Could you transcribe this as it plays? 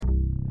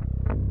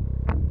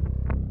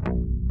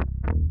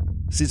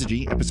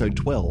Syzygy, episode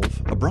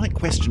 12, a bright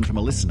question from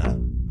a listener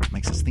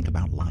makes us think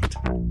about light.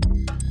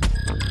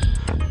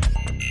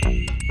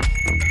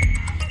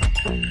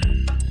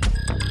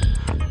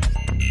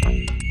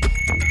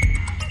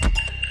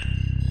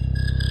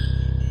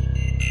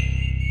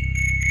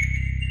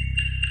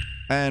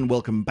 And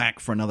welcome back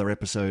for another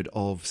episode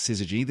of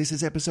Syzygy. This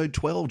is episode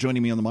 12.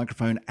 Joining me on the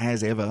microphone,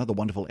 as ever, the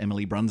wonderful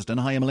Emily Brunsden.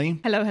 Hi, Emily.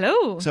 Hello,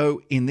 hello.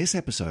 So in this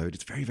episode,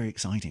 it's very, very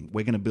exciting.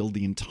 We're going to build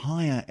the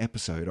entire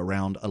episode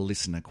around a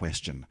listener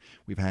question.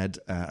 We've had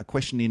a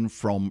question in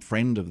from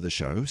friend of the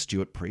show,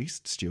 Stuart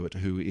Priest. Stuart,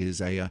 who is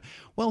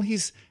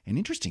he's an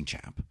interesting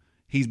chap.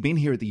 He's been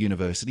here at the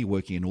university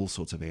working in all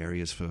sorts of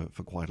areas for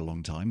quite a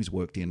long time. He's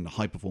worked in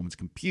high-performance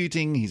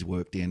computing. He's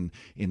worked in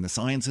the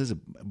sciences, a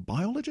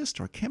biologist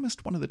or a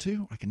chemist, one of the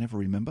two. I can never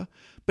remember.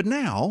 But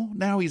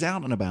now he's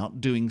out and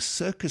about doing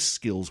circus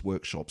skills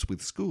workshops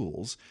with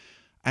schools.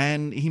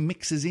 And he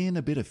mixes in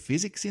a bit of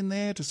physics in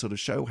there to sort of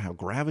show how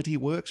gravity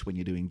works when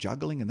you're doing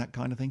juggling and that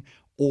kind of thing.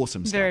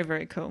 Awesome stuff. Very,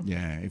 very cool.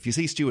 Yeah. If you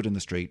see Stuart in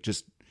the street,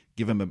 just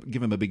give him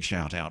a big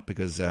shout out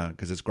because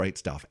it's great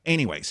stuff.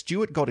 Anyway,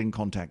 Stuart got in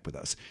contact with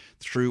us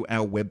through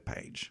our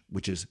webpage,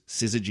 which is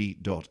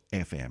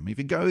syzygy.fm. If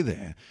you go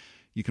there,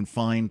 you can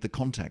find the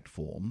contact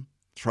form,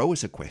 throw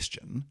us a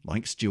question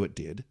like Stuart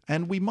did,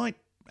 and we might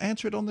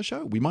answer it on the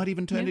show. We might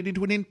even turn it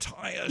into an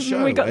entire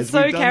show. We got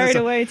so carried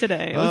away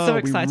today. It was so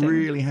exciting.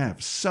 We really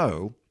have.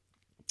 So,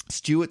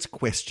 Stuart's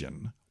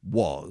question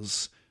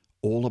was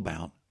all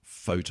about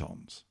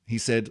photons. He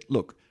said,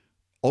 look,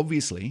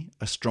 obviously,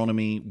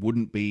 astronomy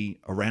wouldn't be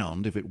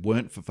around if it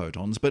weren't for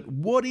photons, but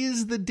what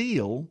is the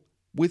deal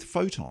with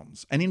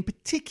photons? And in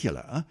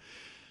particular,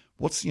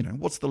 what's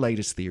the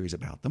latest theories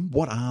about them?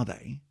 What are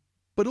they?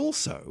 But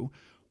also,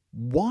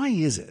 why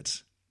is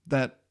it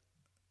that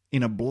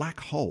in a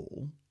black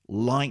hole,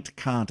 light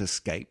can't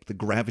escape the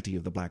gravity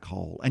of the black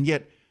hole? And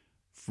yet,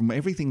 from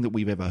everything that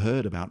we've ever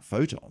heard about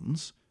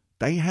photons,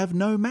 they have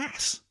no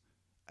mass.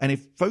 And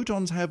if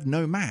photons have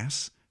no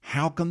mass,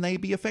 how can they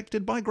be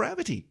affected by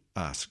gravity?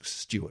 Asks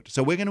Stuart.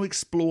 So we're going to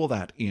explore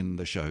that in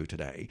the show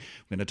today.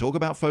 We're going to talk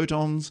about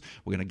photons.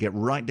 We're going to get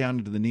right down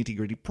into the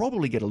nitty-gritty,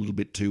 probably get a little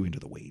bit too into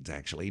the weeds,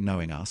 actually,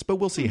 knowing us, but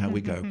we'll see how we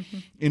go.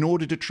 In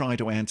order to try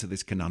to answer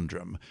this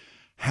conundrum,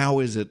 how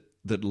is it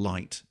that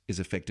light is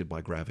affected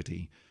by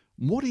gravity?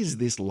 What is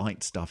this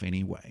light stuff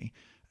anyway?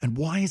 And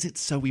why is it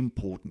so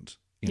important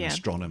in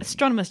astronomy?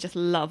 Astronomers just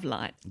love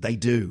light. They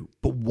do.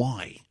 But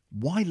why?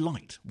 Why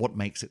light? What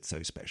makes it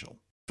so special?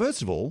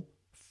 First of all,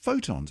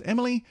 photons.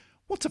 Emily,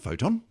 what's a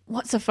photon?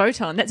 What's a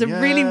photon? That's a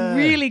really,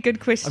 really good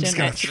question. I'm just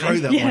going to throw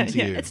that one to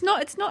you. It's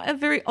not a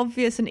very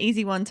obvious and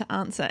easy one to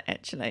answer,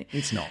 actually.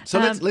 It's not. So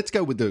let's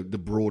go with the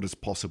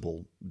broadest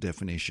possible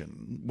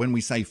definition. When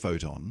we say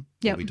photon,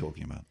 what are we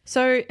talking about?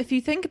 So if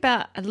you think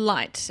about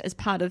light as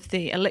part of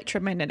the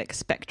electromagnetic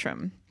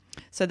spectrum,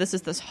 so this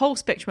is this whole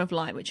spectrum of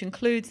light, which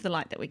includes the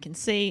light that we can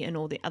see and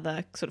all the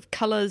other sort of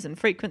colours and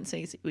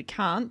frequencies that we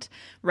can't,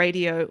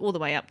 radio all the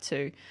way up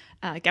to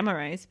gamma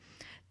rays.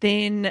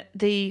 Then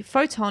the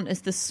photon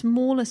is the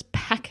smallest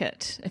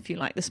packet, if you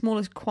like, the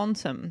smallest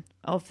quantum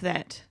of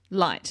that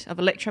light, of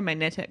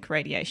electromagnetic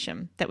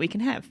radiation that we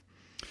can have.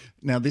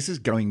 Now, this is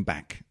going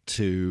back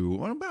to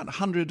about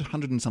 100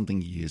 and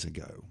something years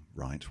ago,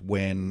 right,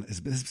 when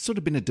there's sort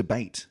of been a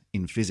debate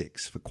in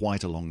physics for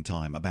quite a long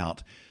time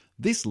about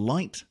this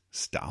light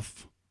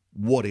stuff,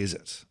 what is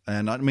it?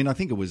 And I mean, I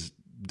think it was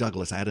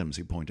Douglas Adams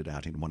who pointed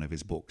out in one of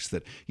his books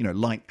that,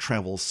 light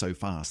travels so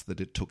fast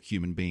that it took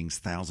human beings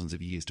thousands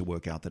of years to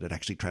work out that it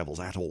actually travels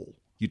at all.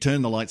 You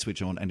turn the light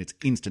switch on and it's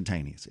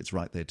instantaneous. It's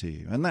right there to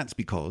you. And that's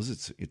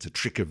because it's a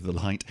trick of the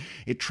light.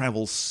 It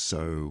travels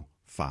so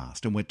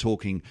fast. And we're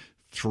talking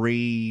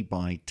 3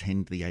 by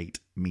 10 to the 8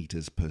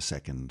 meters per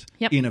second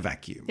in a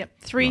vacuum.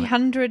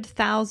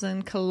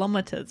 300,000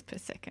 kilometers per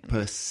second.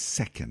 Per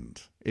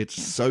second.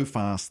 It's so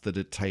fast that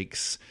it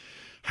takes...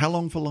 How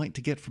long for light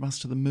to get from us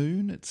to the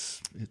moon?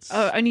 It's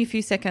only a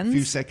few seconds. A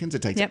few seconds.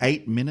 It takes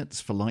 8 minutes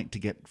for light to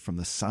get from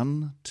the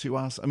sun to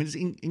us. I mean, it's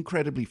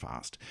incredibly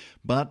fast,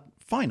 but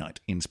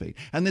finite in speed.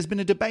 And there's been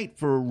a debate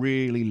for a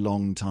really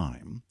long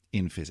time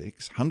in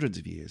physics, hundreds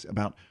of years,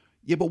 about,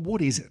 but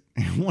what is it?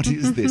 What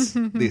is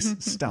this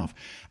stuff?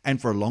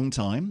 And for a long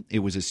time, it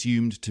was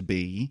assumed to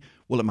be,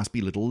 it must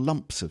be little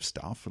lumps of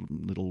stuff,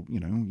 little,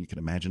 you can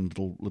imagine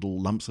little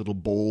lumps, little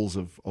balls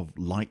of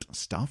light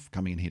stuff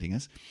coming and hitting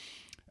us.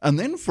 And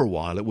then for a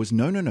while it was,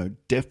 no,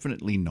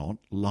 definitely not.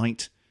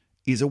 Light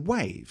is a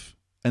wave.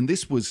 And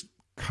this was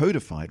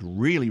codified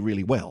really,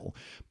 really well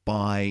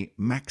by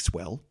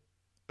Maxwell,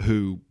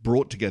 who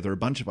brought together a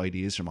bunch of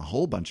ideas from a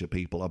whole bunch of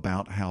people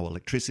about how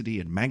electricity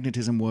and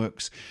magnetism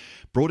works,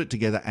 brought it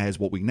together as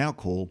what we now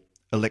call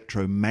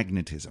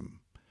electromagnetism.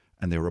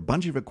 And there were a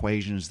bunch of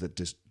equations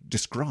that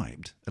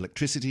described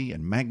electricity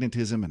and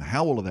magnetism and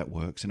how all of that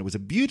works. And it was a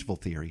beautiful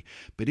theory.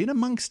 But in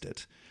amongst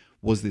it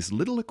was this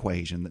little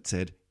equation that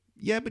said,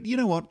 but you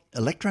know what?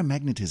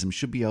 Electromagnetism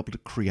should be able to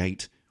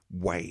create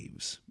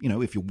waves.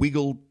 If you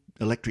wiggle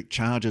electric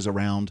charges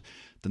around,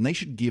 then they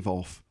should give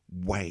off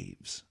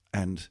waves.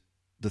 And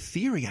the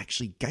theory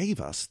actually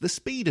gave us the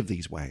speed of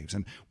these waves.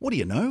 And what do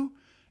you know?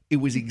 It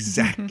was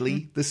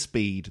exactly the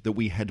speed that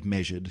we had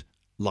measured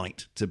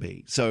light to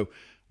be. So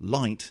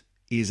light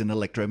is an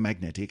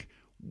electromagnetic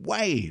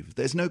wave.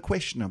 There's no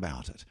question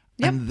about it.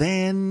 Yep. And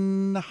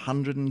then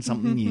 100 and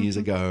something years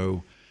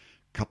ago,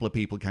 a couple of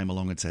people came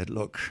along and said,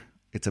 look,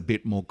 it's a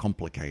bit more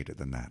complicated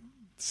than that.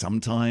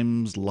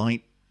 Sometimes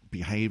light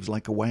behaves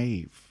like a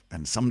wave,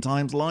 and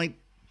sometimes light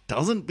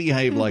doesn't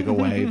behave like a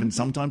wave, and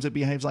sometimes it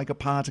behaves like a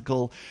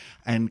particle,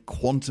 and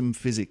quantum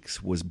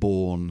physics was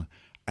born,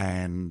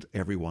 and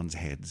everyone's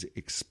heads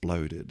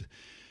exploded.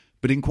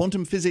 But in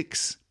quantum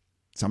physics,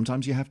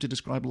 sometimes you have to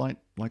describe light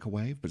like a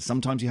wave, but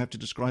sometimes you have to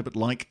describe it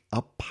like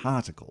a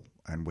particle.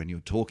 And when you're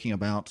talking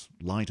about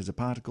light as a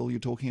particle, you're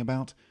talking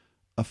about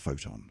a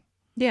photon.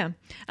 Yeah.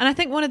 And I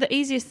think one of the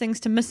easiest things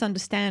to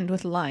misunderstand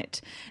with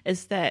light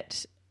is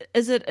that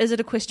is it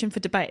a question for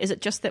debate? Is it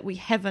just that we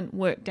haven't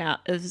worked out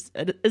is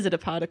it a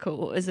particle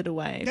or is it a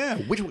wave? Yeah,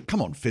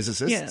 come on,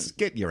 physicists,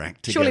 get your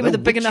act together. Surely with a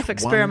big Which enough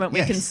experiment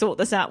one? we can sort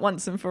this out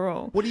once and for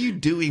all. What are you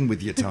doing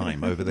with your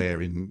time over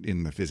there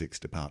in the physics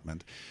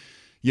department?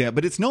 Yeah,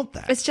 but it's not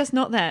that. It's just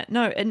not that.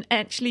 No, and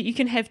actually you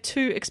can have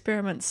two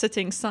experiments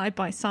sitting side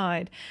by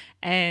side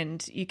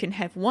and you can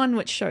have one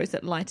which shows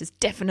that light is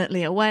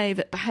definitely a wave,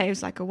 it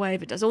behaves like a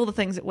wave, it does all the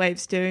things that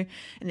waves do,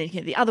 and then you can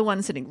have the other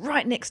one sitting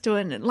right next to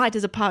it and light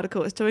is a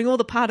particle, it's doing all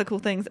the particle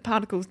things that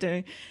particles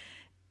do.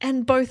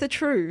 And both are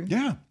true.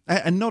 Yeah,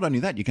 and not only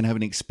that, you can have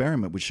an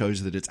experiment which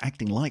shows that it's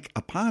acting like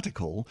a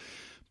particle,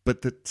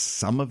 but that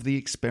some of the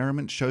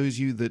experiment shows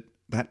you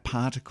that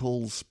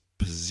particle's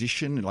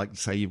position, like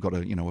say you've got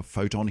a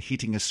photon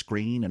hitting a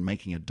screen and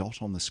making a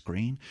dot on the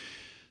screen,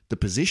 the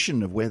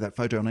position of where that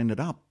photon ended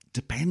up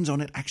depends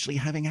on it actually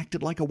having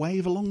acted like a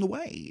wave along the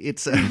way.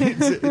 It's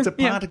a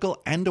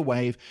particle and a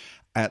wave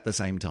at the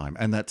same time,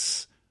 and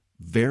that's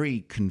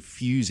very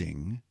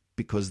confusing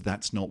because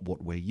that's not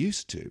what we're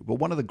used to. But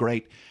one of the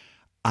great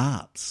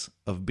arts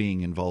of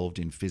being involved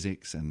in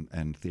physics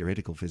and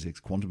theoretical physics,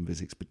 quantum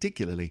physics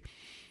particularly,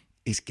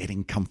 is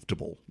getting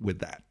comfortable with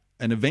that.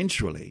 And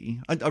eventually,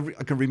 I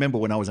can remember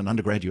when I was an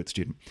undergraduate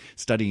student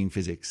studying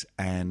physics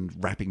and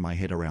wrapping my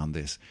head around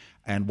this.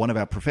 And one of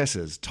our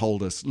professors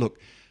told us, look,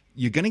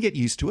 you're going to get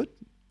used to it,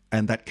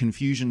 and that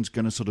confusion's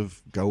going to sort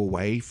of go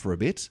away for a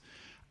bit,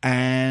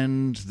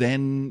 and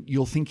then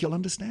you'll think you'll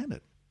understand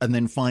it. And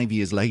then 5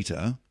 years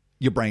later,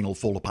 your brain will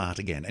fall apart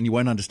again, and you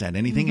won't understand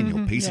anything, and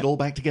you'll piece it all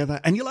back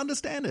together, and you'll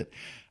understand it.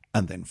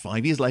 And then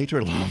 5 years later,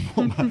 it'll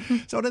fall apart.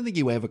 So I don't think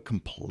you ever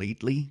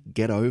completely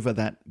get over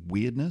that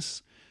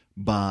weirdness,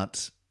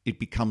 but it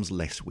becomes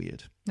less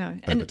weird. No,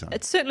 and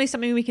it's certainly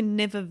something we can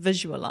never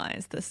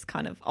visualize, this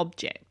kind of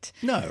object.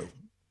 No.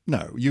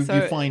 You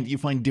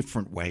find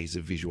different ways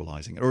of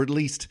visualizing it, or at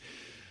least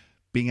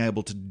being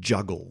able to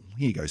juggle.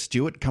 Here you go,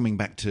 Stuart, coming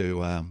back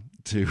to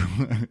to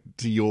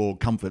your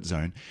comfort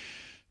zone.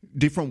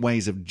 Different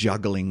ways of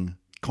juggling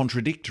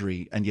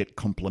contradictory and yet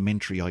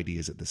complementary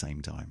ideas at the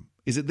same time.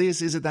 Is it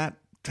this? Is it that?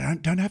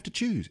 Don't have to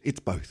choose. It's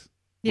both.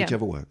 Yeah.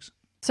 Whichever works.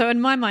 So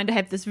in my mind, I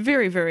have this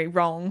very, very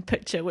wrong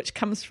picture, which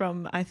comes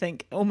from, I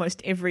think,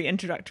 almost every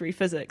introductory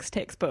physics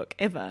textbook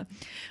ever,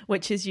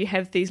 which is you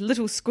have these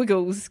little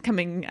squiggles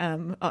coming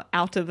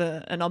out of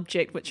an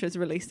object which is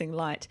releasing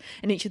light,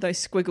 and each of those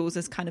squiggles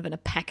is kind of in a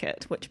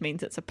packet, which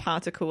means it's a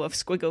particle of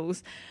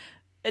squiggles.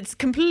 It's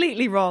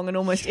completely wrong in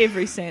almost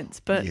every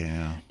sense, but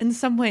in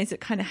some ways it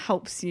kind of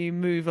helps you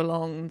move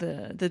along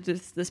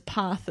this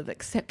path of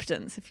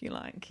acceptance, if you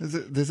like.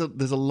 There's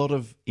a lot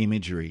of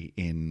imagery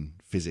in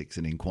physics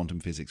and in quantum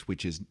physics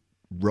which is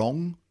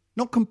wrong,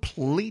 not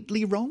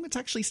completely wrong. It's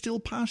actually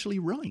still partially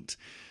right,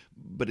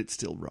 but it's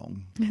still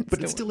wrong.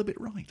 It's still a bit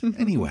right.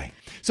 Anyway,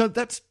 so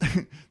that's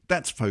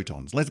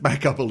photons. Let's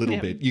back up a little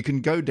bit. You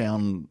can go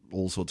down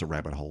all sorts of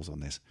rabbit holes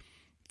on this.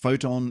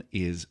 Photon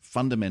is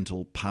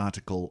fundamental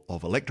particle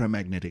of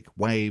electromagnetic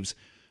waves,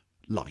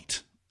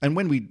 light. And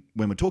when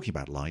we're talking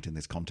about light in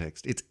this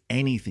context, it's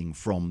anything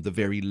from the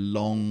very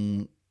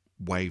long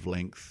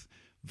wavelength,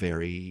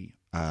 very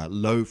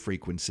low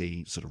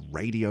frequency sort of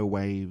radio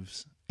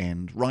waves,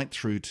 and right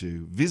through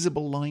to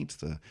visible light,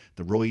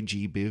 the Roy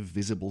G. Biv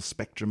visible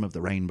spectrum of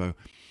the rainbow,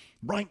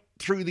 right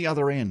through the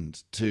other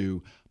end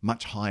to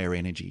much higher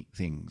energy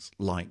things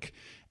like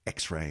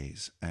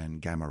X-rays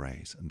and gamma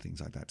rays and things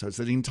like that. So it's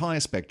the entire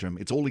spectrum.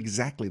 It's all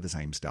exactly the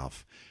same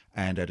stuff.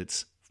 And at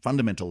its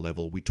fundamental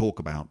level, we talk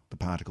about the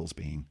particles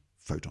being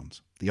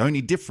photons. The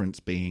only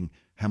difference being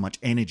how much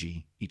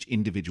energy each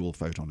individual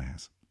photon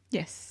has.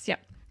 Yes, yeah.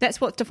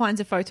 That's what defines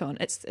a photon.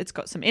 It's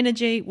got some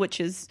energy which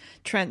is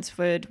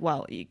transferred,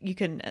 you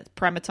can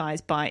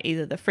parameterize by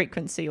either the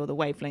frequency or the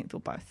wavelength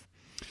or both.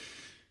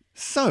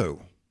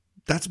 So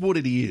that's what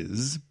it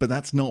is, but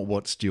that's not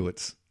what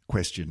Stuart's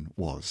question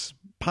was.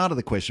 Part of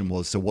the question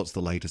was, so what's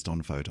the latest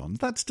on photons?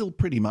 That's still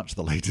pretty much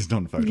the latest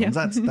on photons.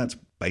 Yeah. That's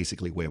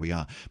basically where we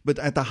are. But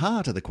at the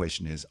heart of the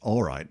question is,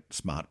 all right,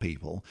 smart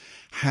people,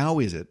 how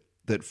is it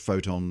that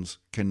photons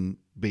can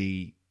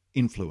be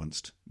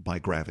influenced by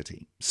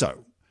gravity?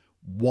 So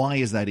why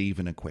is that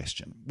even a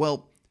question?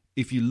 Well,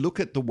 if you look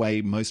at the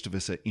way most of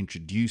us are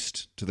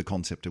introduced to the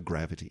concept of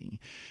gravity,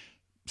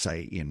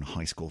 say in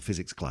high school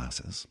physics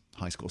classes,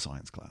 high school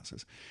science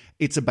classes,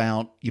 it's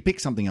about you pick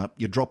something up,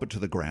 you drop it to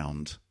the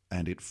ground,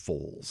 and it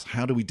falls.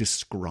 How do we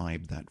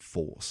describe that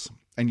force?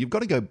 And you've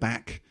got to go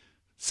back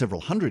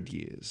several hundred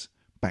years,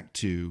 back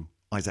to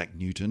Isaac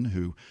Newton,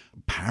 who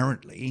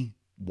apparently,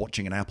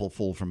 watching an apple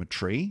fall from a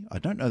tree, I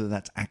don't know that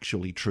that's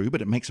actually true,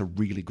 but it makes a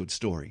really good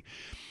story,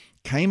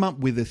 came up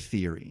with a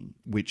theory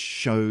which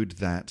showed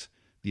that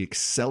the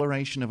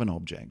acceleration of an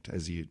object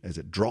as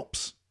it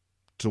drops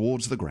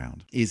towards the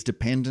ground is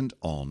dependent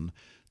on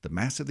the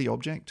mass of the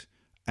object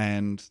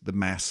and the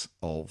mass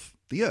of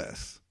the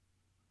Earth.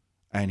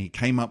 And he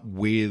came up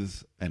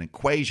with an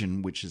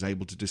equation which is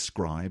able to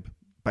describe,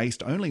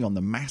 based only on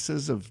the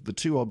masses of the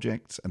two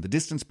objects and the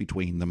distance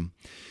between them,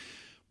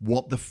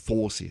 what the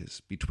force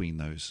is between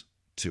those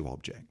two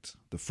objects.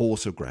 The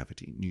force of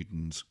gravity,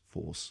 Newton's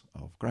force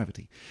of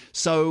gravity.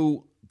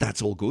 So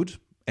that's all good.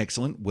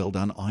 Excellent. Well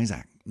done,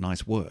 Isaac.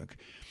 Nice work.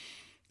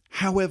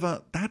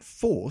 However, that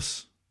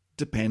force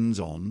depends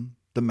on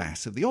the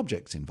mass of the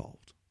objects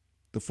involved.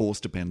 The force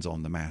depends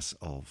on the mass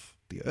of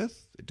the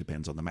Earth. It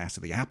depends on the mass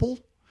of the apple,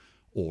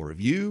 or of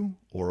you,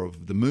 or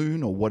of the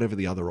moon, or whatever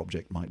the other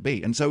object might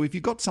be. And so if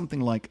you've got something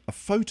like a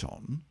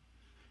photon,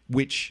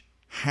 which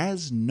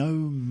has no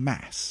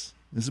mass,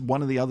 this is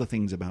one of the other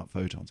things about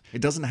photons.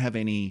 It doesn't have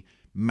any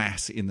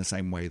mass in the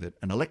same way that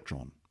an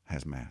electron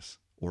has mass,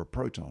 or a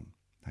proton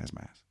has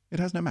mass. It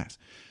has no mass.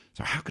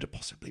 So how could it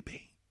possibly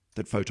be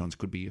that photons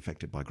could be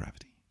affected by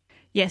gravity?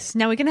 Yes,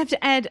 now we're going to have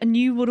to add a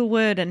new little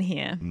word in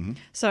here. Mm-hmm.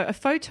 So a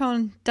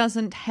photon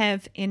doesn't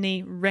have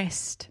any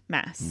rest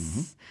mass.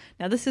 Mm-hmm.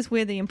 Now this is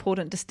where the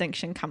important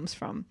distinction comes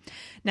from.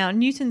 Now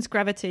Newton's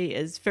gravity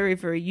is very,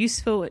 very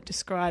useful. It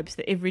describes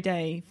the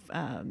everyday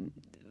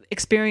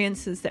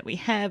experiences that we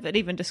have. It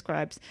even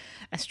describes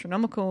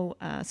astronomical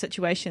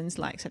situations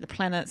like, say, the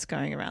planets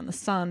going around the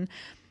sun.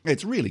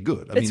 It's really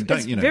good. It's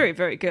very,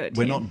 very good.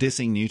 We're not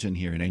dissing Newton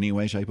here in any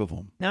way, shape or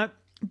form. No,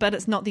 but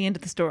it's not the end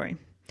of the story.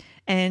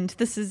 And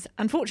this is,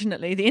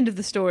 unfortunately, the end of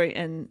the story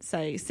in,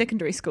 say,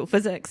 secondary school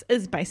physics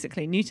is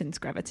basically Newton's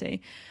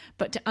gravity.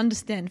 But to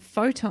understand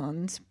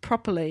photons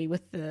properly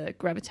with the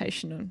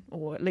gravitation,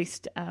 or at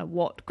least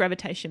what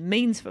gravitation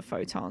means for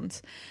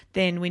photons,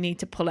 then we need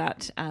to pull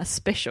out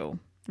special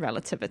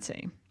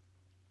relativity,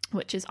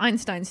 which is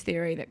Einstein's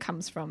theory that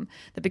comes from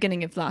the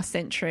beginning of last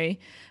century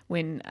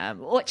when, at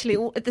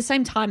the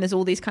same time as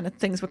all these kind of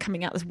things were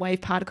coming out, this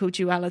wave-particle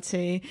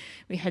duality,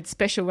 we had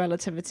special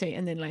relativity,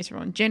 and then later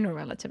on general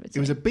relativity. It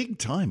was a big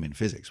time in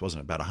physics, wasn't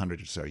it? About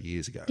 100 or so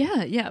years ago.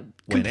 Yeah.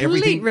 When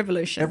Complete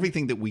revolution.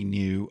 Everything that we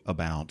knew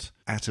about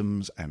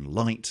atoms and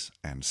light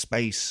and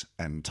space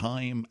and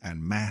time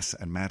and mass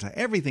and matter,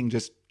 everything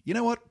just, you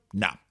know what?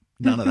 No,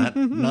 none of that.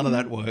 None of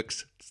that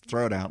works.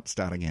 Throw it out,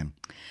 start again.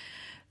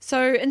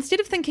 So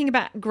instead of thinking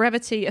about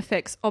gravity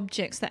affects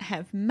objects that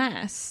have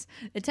mass,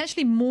 it's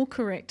actually more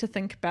correct to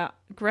think about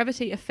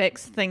gravity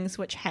affects things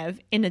which have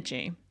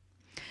energy.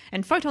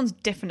 And photons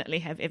definitely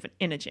have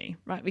energy,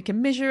 right? We can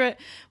measure it.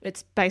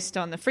 It's based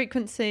on the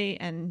frequency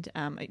and,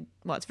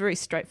 it's a very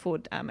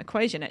straightforward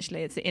equation,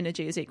 actually. It's the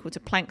energy is equal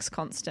to Planck's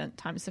constant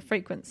times the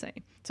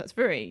frequency. So it's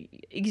very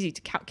easy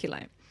to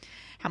calculate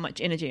how much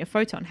energy a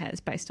photon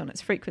has based on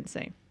its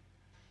frequency.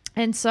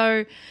 And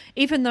so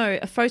even though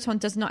a photon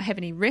does not have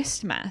any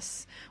rest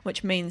mass,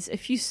 which means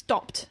if you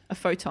stopped a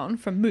photon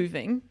from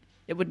moving,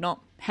 it would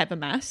not have a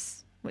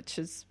mass, which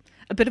is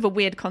a bit of a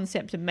weird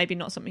concept and maybe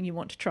not something you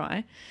want to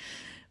try.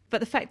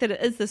 But the fact that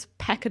it is this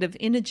packet of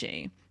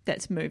energy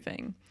that's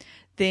moving,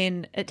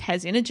 then it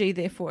has energy,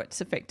 therefore it's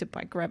affected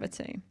by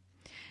gravity.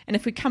 And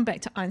if we come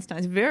back to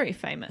Einstein's very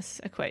famous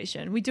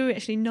equation, we do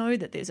actually know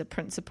that there's a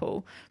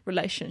principal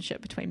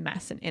relationship between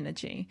mass and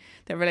energy.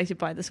 They're related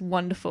by this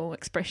wonderful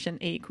expression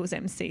E equals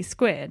mc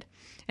squared.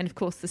 And of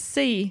course the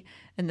c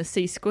in the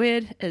c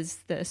squared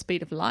is the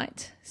speed of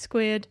light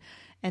squared,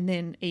 and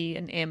then E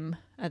and m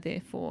are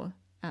therefore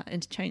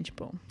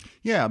interchangeable.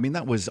 Yeah, I mean,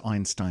 that was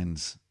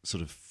Einstein's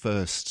sort of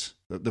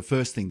the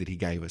first thing that he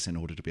gave us in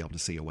order to be able to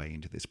see a way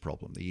into this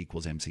problem, the E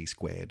equals mc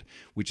squared,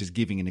 which is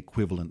giving an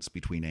equivalence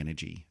between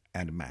energy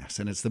and mass.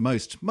 And it's the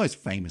most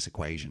famous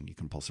equation you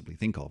can possibly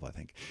think of, I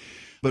think.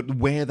 But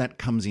where that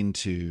comes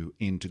into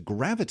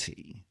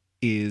gravity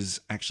is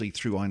actually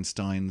through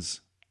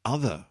Einstein's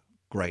other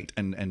great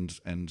and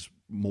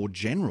more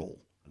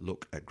general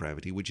look at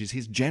gravity, which is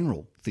his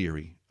general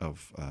theory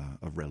of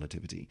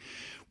relativity,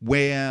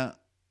 where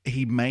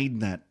he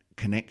made that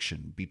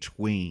connection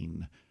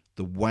between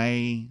the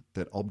way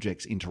that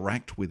objects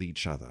interact with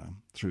each other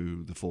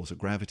through the force of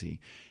gravity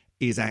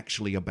is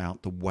actually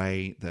about the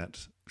way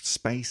that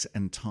space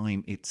and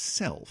time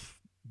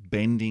itself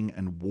bending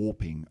and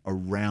warping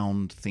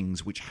around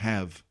things which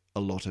have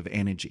a lot of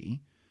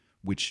energy,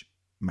 which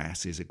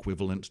mass is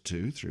equivalent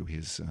to through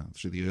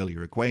the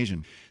earlier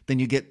equation, then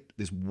you get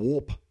this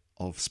warp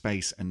of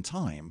space and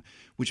time,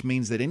 which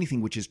means that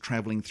anything which is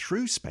traveling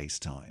through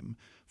space-time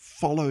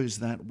follows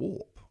that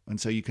warp. And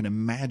so you can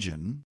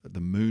imagine the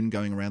moon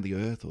going around the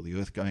Earth or the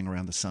Earth going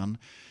around the sun.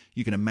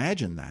 You can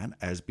imagine that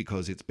as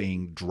because it's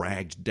being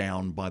dragged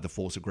down by the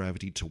force of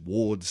gravity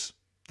towards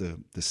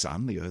the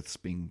sun, the Earth's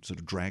being sort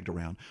of dragged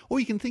around.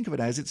 Or you can think of it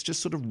as it's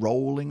just sort of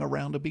rolling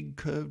around a big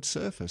curved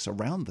surface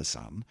around the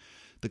sun,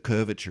 the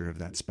curvature of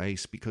that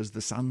space, because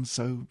the sun's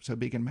so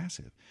big and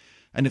massive.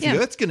 And if the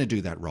Earth's going to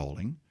do that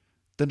rolling,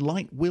 then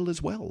light will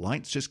as well.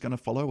 Light's just going to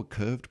follow a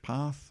curved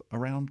path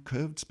around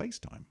curved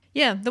space-time.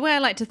 Yeah, the way I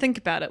like to think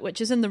about it,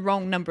 which is in the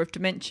wrong number of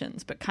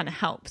dimensions, but kind of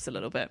helps a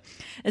little bit,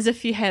 is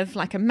if you have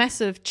like a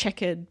massive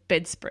checkered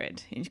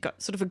bedspread, and you've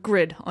got sort of a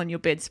grid on your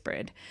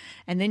bedspread,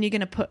 and then you're going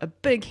to put a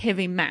big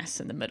heavy mass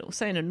in the middle,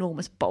 say an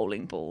enormous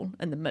bowling ball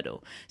in the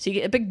middle. So you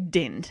get a big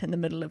dent in the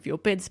middle of your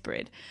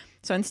bedspread.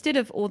 So instead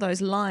of all those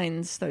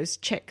lines, those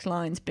check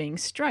lines being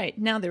straight,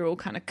 now they're all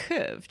kind of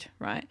curved,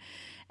 right?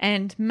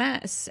 And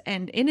mass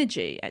and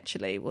energy,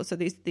 actually, well, so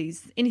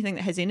these anything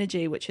that has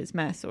energy, which is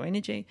mass or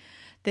energy,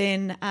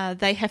 then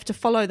they have to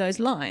follow those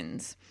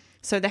lines.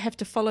 So they have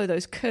to follow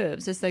those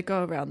curves as they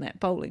go around that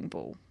bowling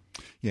ball.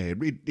 Yeah,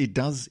 it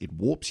does. It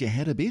warps your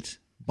head a bit,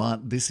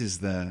 but this is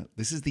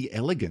the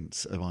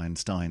elegance of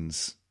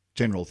Einstein's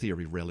general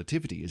theory of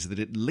relativity, is that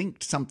it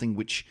linked something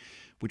which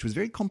was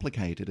very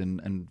complicated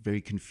and very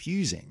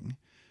confusing.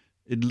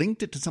 It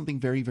linked it to something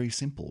very, very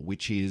simple,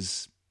 which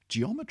is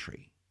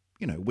geometry.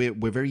 You know,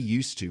 we're very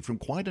used to, from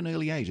quite an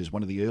early age, as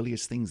one of the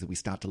earliest things that we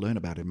start to learn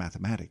about in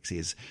mathematics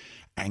is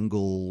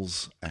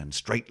angles and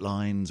straight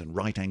lines and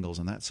right angles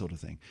and that sort of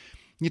thing.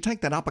 You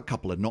take that up a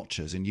couple of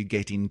notches and you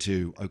get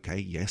into, okay,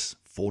 yes,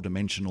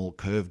 four-dimensional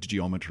curved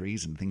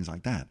geometries and things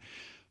like that.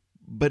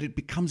 But it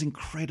becomes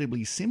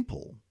incredibly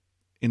simple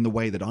in the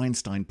way that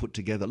Einstein put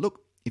together,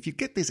 look, if you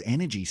get this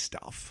energy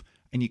stuff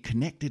and you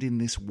connect it in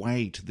this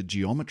way to the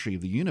geometry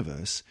of the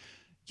universe,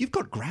 you've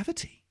got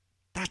gravity.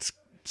 That's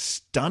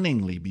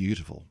stunningly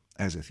beautiful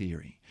as a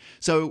theory.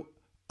 So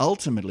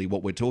ultimately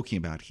what we're talking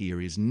about here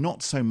is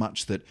not so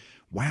much that,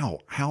 wow,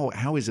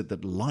 how is it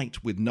that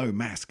light with no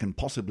mass can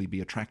possibly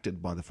be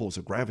attracted by the force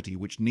of gravity,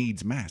 which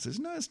needs mass?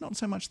 No, it's not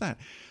so much that.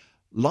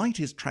 Light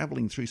is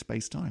traveling through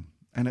space-time,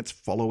 and it's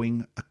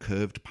following a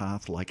curved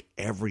path like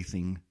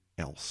everything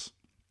else.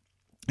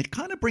 It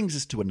kind of brings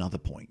us to another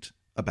point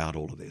about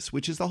all of this,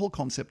 which is the whole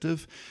concept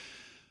of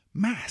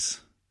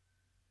mass.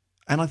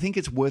 And I think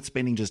it's worth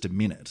spending just a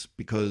minute,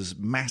 because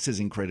mass is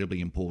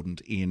incredibly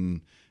important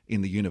in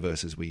the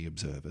universe as we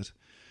observe it.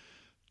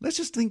 Let's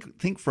just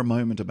think for a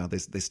moment about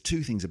this. There's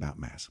two things about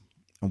mass.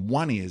 And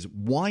one is,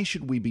 why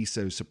should we be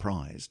so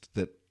surprised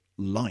that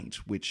light,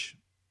 which,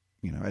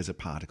 you know, as a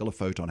particle, a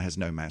photon, has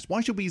no mass,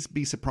 why should we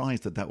be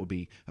surprised that that would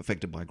be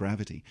affected by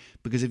gravity?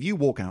 Because if you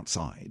walk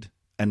outside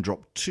and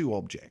drop two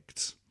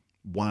objects,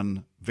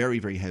 one very,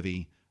 very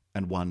heavy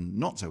and one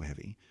not so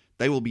heavy,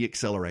 they will be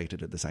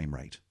accelerated at the same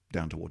rate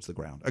down towards the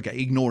ground. Okay,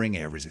 ignoring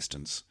air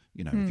resistance.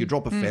 You know, if you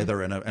drop a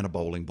feather and a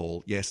bowling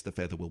ball, yes, the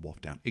feather will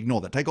waft down. Ignore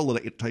that. Take all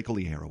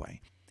the air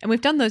away. And we've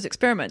done those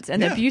experiments,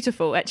 and they're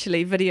beautiful,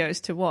 actually, videos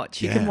to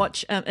watch. You can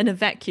watch in a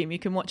vacuum. You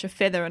can watch a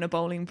feather and a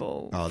bowling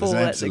ball fall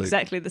at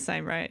exactly the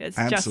same rate. It's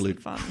absolute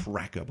just fun.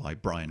 Cracker by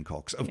Brian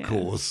Cox, of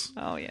course.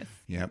 Oh, yes.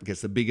 Yeah,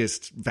 gets the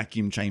biggest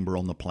vacuum chamber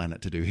on the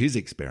planet to do his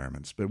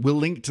experiments. But we'll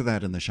link to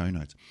that in the show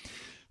notes.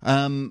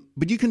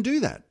 But you can do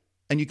that,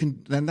 and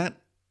that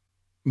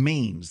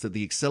means that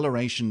the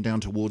acceleration down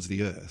towards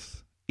the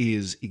Earth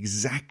is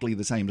exactly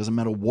the same. Doesn't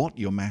matter what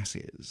your mass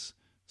is.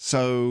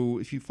 So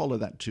if you follow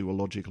that to a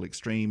logical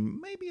extreme,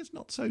 maybe it's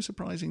not so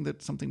surprising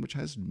that something which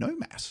has no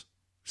mass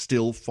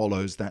still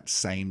follows that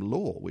same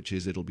law, which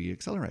is it'll be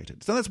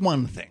accelerated. So that's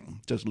one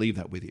thing. Just leave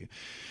that with you.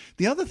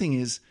 The other thing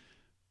is,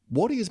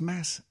 what is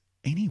mass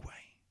anyway?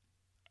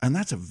 And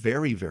that's a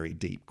very, very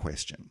deep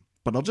question.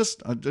 But I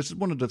just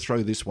wanted to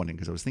throw this one in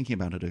because I was thinking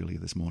about it earlier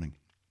this morning.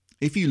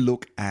 If you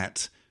look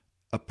at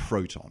a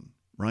proton,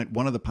 right,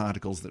 one of the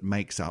particles that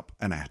makes up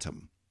an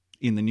atom,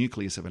 in the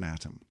nucleus of an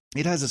atom,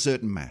 it has a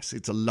certain mass.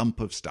 It's a lump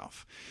of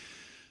stuff.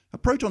 A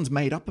proton's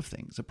made up of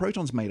things. A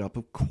proton's made up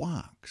of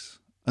quarks,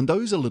 and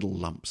those are little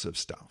lumps of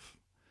stuff.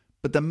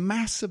 But the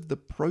mass of the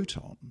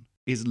proton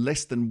is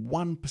less than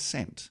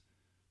 1%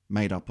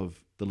 made up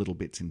of the little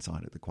bits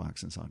inside it, the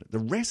quarks inside it. The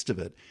rest of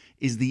it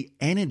is the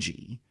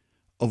energy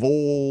of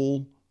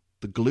all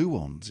the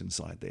gluons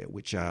inside there,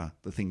 which are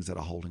the things that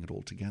are holding it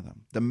all together.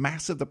 The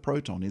mass of the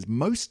proton is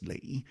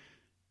mostly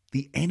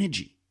the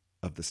energy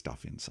of the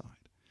stuff inside.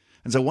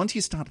 And so once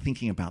you start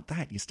thinking about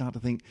that, you start to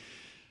think,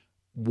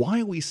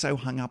 why are we so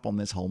hung up on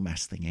this whole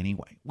mass thing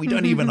anyway? We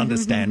don't even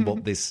understand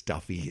what this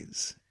stuff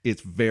is.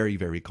 It's very,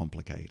 very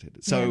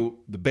complicated. So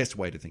the best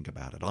way to think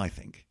about it, I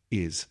think,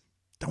 is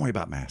don't worry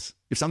about mass.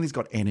 If something's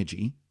got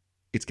energy,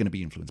 it's going to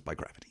be influenced by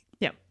gravity.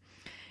 Yep.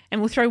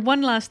 And we'll throw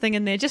one last thing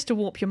in there just to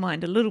warp your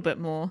mind a little bit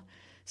more.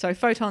 So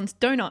photons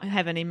do not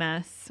have any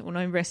mass or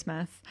no rest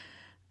mass,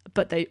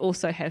 but they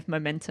also have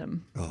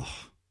momentum. Oh,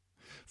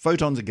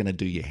 photons are going to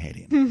do your head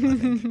in, I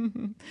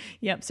think.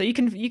 Yep. So you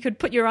could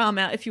put your arm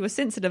out, if you were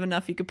sensitive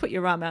enough, you could put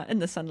your arm out in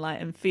the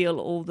sunlight and feel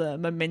all the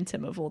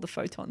momentum of all the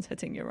photons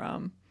hitting your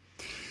arm.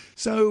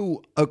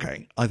 So,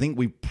 okay, I think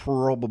we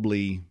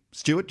probably...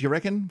 Stuart, do you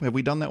reckon? Have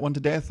we done that one to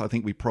death? I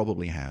think we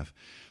probably have.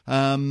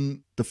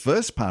 The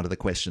first part of the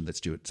question that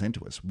Stuart sent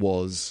to us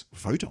was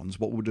photons.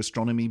 What would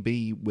astronomy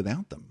be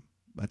without them?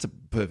 That's a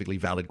perfectly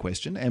valid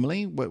question.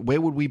 Emily, where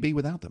would we be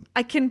without them?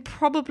 I can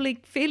probably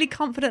fairly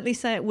confidently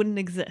say it wouldn't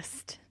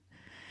exist.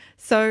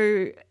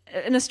 So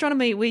in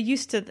astronomy, we're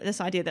used to this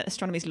idea that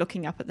astronomy is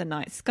looking up at the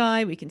night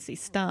sky. We can see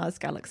stars,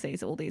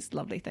 galaxies, all these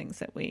lovely things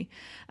that we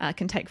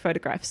can take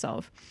photographs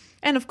of.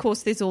 And of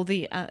course, there's all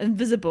the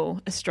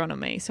invisible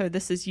astronomy. So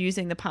this is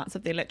using the parts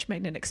of the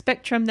electromagnetic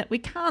spectrum that we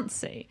can't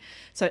see.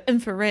 So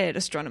infrared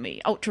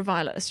astronomy,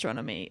 ultraviolet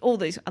astronomy, all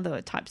these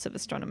other types of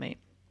astronomy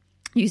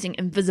using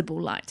invisible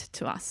light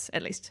to us,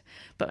 at least,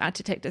 but our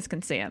detectors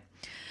can see it.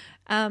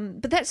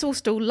 But that's all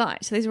still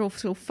light. So these are all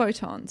still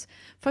photons.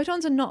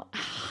 Photons are not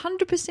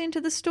 100%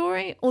 of the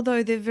story,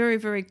 although they're very,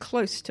 very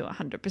close to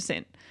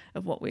 100%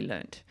 of what we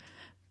learned.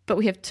 But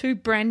we have two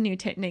brand new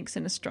techniques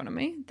in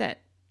astronomy that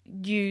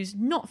use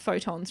not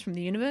photons from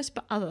the universe,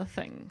 but other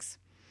things.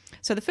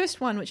 So the first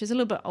one, which is a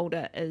little bit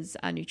older, is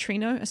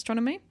neutrino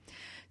astronomy.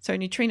 So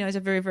neutrinos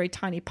are very, very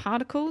tiny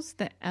particles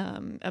that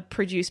are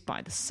produced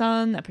by the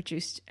sun. They're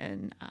produced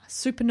in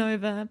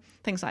supernova,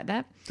 things like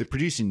that. They're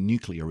produced in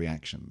nuclear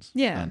reactions,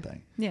 aren't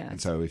they? Yeah. And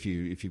so if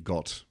you've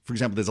got, for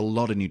example, there's a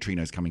lot of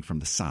neutrinos coming from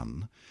the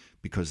sun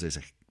because there's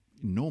an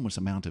enormous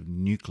amount of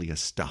nuclear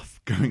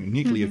stuff going,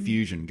 nuclear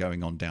fusion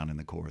going on down in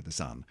the core of the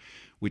sun,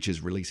 which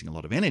is releasing a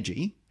lot of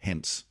energy,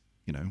 hence,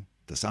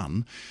 the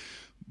sun,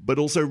 but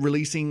also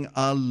releasing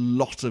a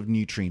lot of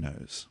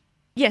neutrinos.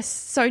 Yes,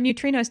 so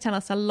neutrinos tell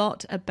us a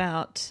lot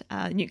about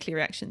nuclear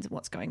reactions and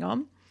what's going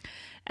on,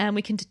 and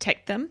we can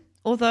detect them.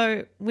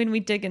 Although when we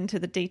dig into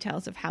the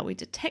details of how we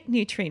detect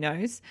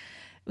neutrinos,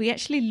 we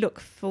actually look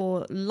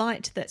for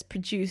light that's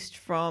produced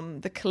from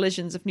the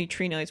collisions of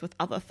neutrinos with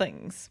other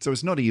things. So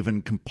it's not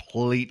even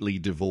completely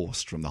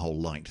divorced from the whole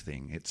light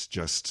thing. It's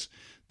just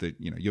that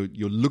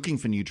you're looking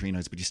for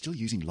neutrinos, but you're still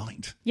using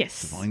light to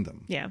find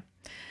them. Yeah.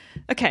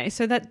 Okay,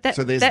 so that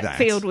that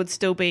field would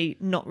still be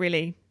not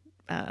really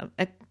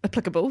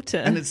applicable to...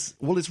 And it's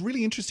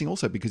really interesting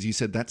also because you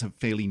said that's a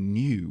fairly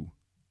new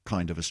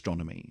kind of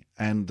astronomy.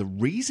 And the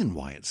reason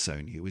why it's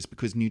so new is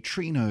because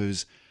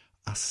neutrinos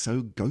are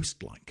so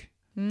ghost-like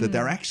that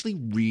they're actually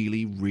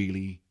really,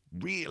 really,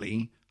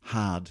 really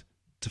hard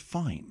to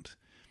find.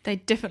 They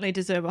definitely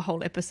deserve a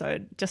whole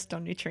episode just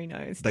on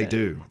neutrinos. They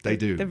do.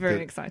 They're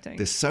very exciting.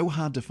 They're so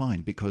hard to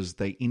find because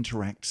they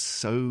interact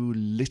so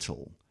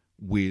little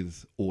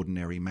with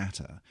ordinary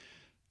matter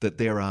that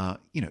there are,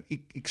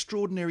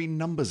 extraordinary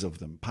numbers of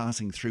them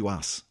passing through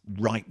us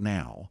right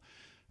now.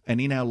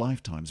 And in our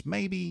lifetimes,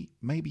 maybe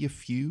a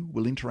few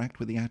will interact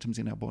with the atoms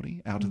in our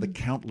body out of the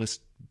countless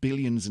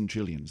billions and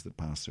trillions that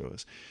pass through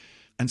us.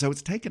 And so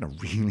it's taken a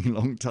really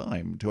long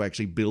time to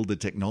actually build the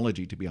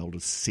technology to be able to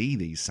see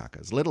these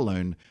suckers, let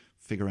alone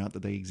figure out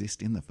that they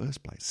exist in the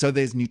first place. So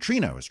there's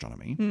neutrino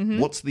astronomy.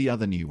 What's the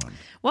other new one?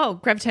 Well,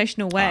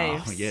 gravitational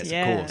waves. Oh, yes,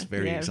 of course.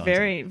 Very exciting.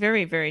 Very,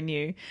 very, very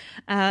new.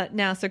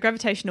 Now, so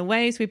gravitational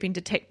waves we've been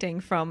detecting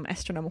from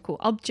astronomical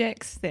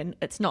objects. Then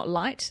it's not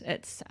light.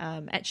 It's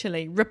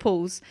actually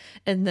ripples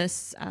in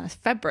this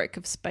fabric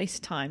of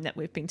space-time that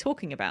we've been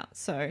talking about.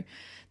 So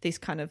these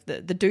kind of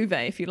the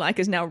duvet, if you like,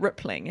 is now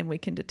rippling, and we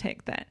can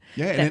detect that.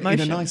 Yeah, that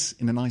motion.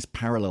 in a nice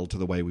parallel to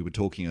the way we were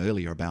talking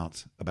earlier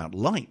about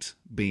light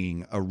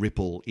being a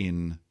ripple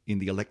in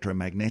the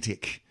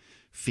electromagnetic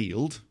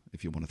field,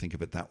 if you want to think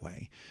of it that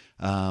way.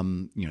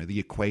 The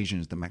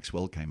equations that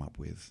Maxwell came up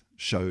with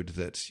showed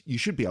that you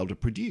should be able to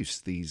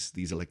produce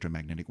these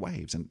electromagnetic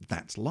waves, and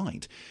that's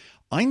light.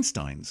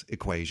 Einstein's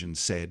equation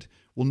said,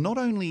 well, not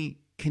only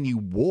can you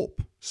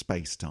warp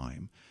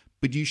space-time,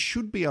 but you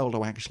should be able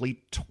to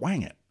actually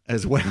twang it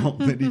as well.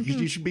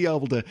 You should be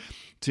able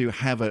to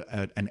have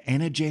an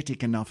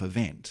energetic enough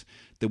event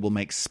that will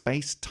make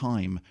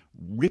space-time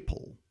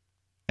ripple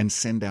and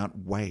send out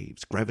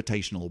waves,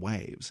 gravitational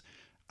waves.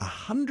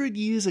 100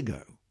 years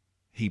ago,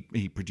 he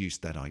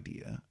produced that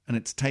idea, and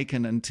it's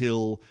taken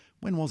until,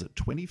 when was it,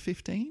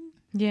 2015?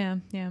 Yeah.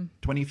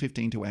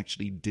 2015 to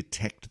actually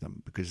detect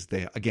them, because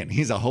they're, again,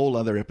 here's a whole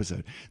other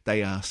episode.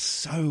 They are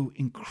so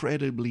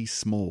incredibly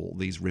small,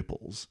 these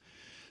ripples,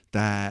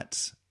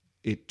 that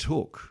it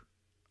took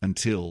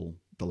until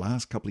the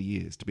last couple of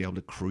years to be able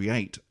to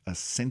create a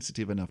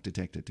sensitive enough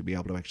detector to be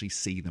able to actually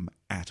see them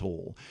at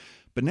all.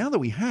 But now that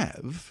we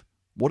have,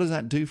 what does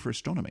that do for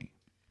astronomy?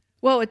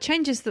 Well, it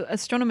changes the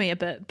astronomy a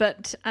bit,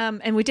 but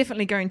and we're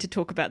definitely going to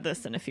talk about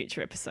this in a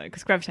future episode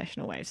because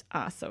gravitational waves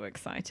are so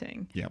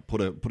exciting. Yeah,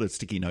 put a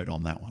sticky note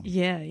on that one.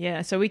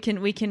 Yeah. So we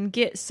can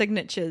get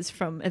signatures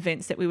from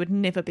events that we would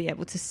never be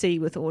able to see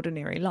with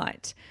ordinary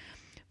light.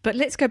 But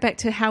let's go back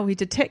to how we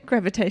detect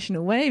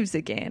gravitational waves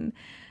again.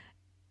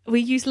 We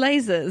use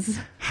lasers.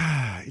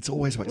 It's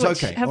always which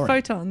okay. Have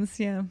photons,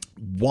 yeah.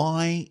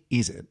 Why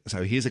is it?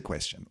 So here's a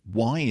question.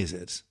 Why is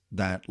it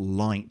that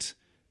light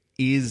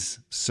is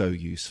so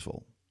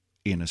useful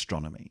in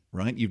astronomy,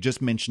 right? You've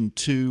just mentioned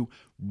two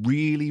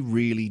really,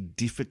 really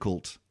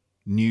difficult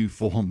new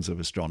forms of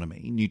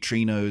astronomy,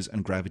 neutrinos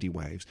and gravity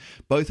waves,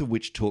 both of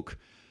which took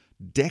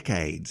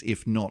decades,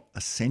 if not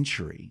a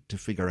century, to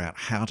figure out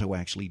how to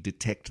actually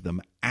detect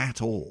them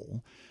at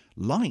all.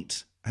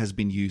 Light has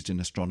been used in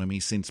astronomy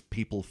since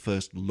people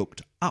first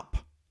looked up.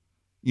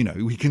 You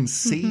know, we can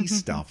see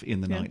stuff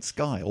in the night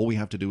sky. All we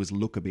have to do is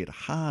look a bit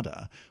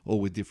harder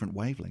or with different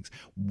wavelengths.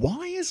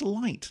 Why is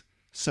light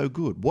so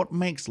good? What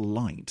makes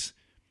light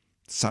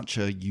such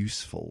a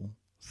useful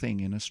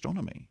thing in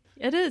astronomy?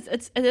 It is.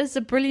 It is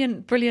a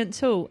brilliant, brilliant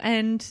tool.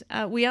 And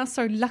we are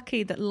so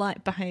lucky that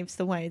light behaves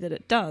the way that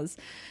it does.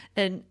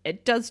 And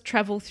it does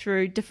travel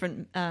through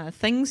different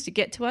things to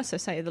get to us. So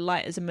say the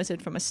light is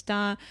emitted from a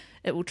star,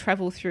 it will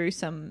travel through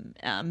some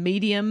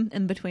medium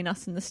in between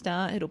us and the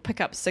star. It'll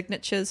pick up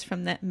signatures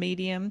from that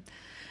medium.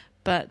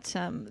 But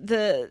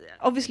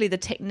obviously the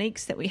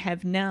techniques that we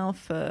have now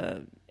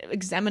for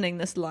examining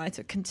this light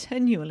are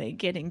continually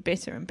getting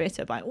better and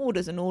better by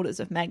orders and orders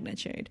of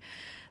magnitude.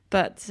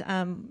 But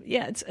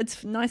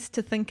it's nice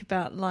to think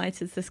about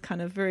light as this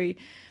kind of very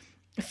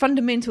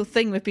fundamental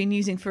thing we've been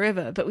using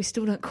forever, but we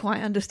still don't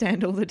quite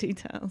understand all the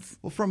details.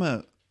 Well,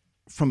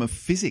 from a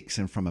physics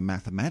and from a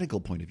mathematical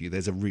point of view,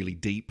 there's a really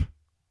deep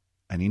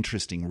and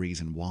interesting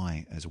reason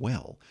why as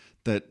well,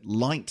 that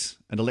light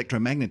and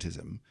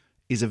electromagnetism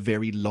is a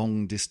very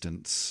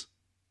long-distance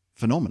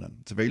phenomenon.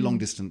 It's a very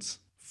long-distance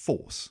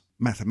force.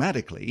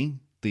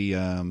 Mathematically,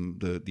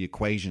 the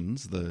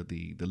equations,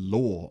 the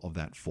law of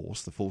that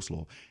force, the force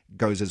law,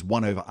 goes as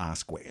 1 over r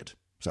squared.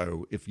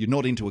 So if you're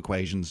not into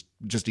equations,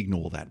 just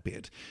ignore that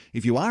bit.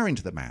 If you are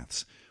into the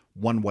maths,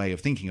 one way of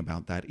thinking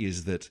about that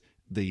is that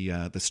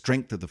the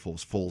strength of the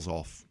force falls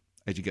off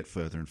as you get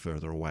further and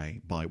further away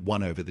by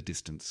 1 over the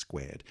distance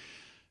squared.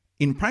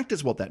 In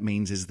practice, what that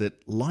means is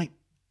that light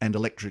and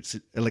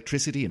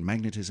electricity and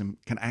magnetism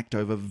can act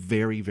over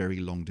very, very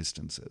long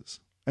distances.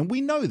 And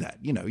we know that,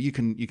 you know, you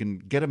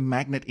can get a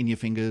magnet in your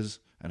fingers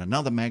and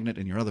another magnet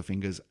in your other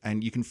fingers,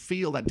 and you can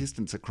feel that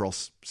distance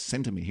across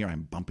centimeters. Here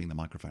I'm bumping the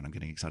microphone, I'm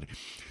getting excited.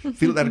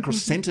 Feel that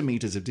across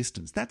centimeters of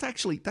distance.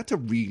 That's a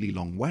really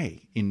long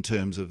way in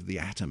terms of the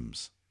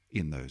atoms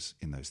in those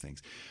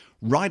things.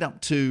 Right up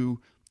to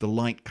the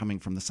light coming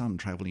from the sun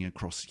traveling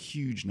across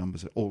huge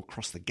numbers, or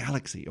across the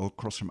galaxy, or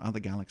across from other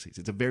galaxies.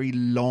 It's a very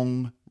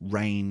long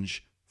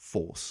range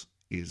force,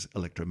 is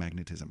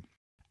electromagnetism.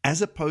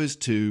 As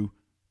opposed to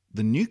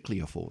the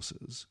nuclear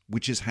forces,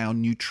 which is how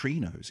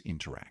neutrinos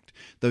interact.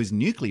 Those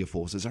nuclear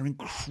forces are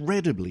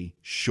incredibly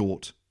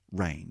short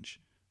range,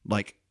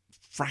 like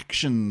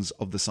fractions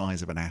of the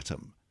size of an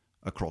atom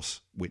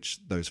across which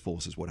those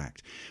forces would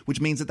act,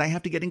 which means that they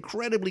have to get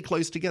incredibly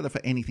close together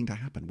for anything to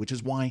happen, which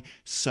is why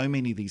so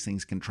many of these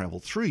things can travel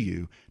through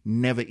you,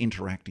 never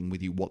interacting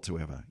with you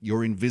whatsoever.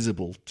 You're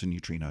invisible to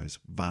neutrinos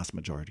vast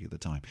majority of the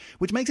time,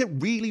 which makes it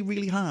really,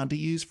 really hard to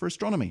use for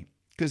astronomy,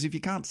 because if you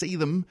can't see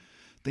them,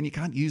 then you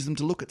can't use them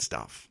to look at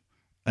stuff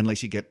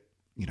unless you get,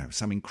 you know,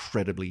 some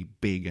incredibly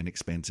big and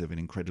expensive and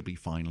incredibly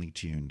finely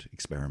tuned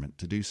experiment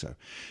to do so.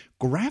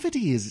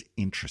 Gravity is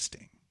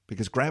interesting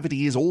because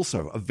gravity is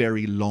also a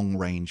very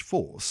long-range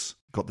force,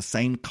 got the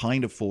same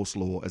kind of force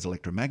law as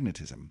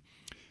electromagnetism.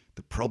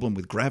 The problem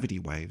with gravity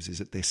waves is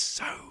that they're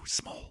so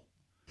small.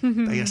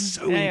 They are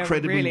so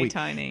incredibly really weak.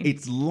 tiny.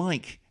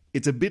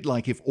 It's a bit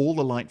like if all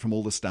the light from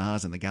all the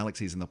stars and the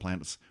galaxies and the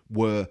planets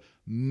were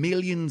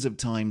millions of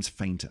times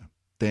fainter,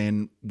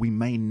 then we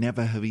may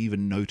never have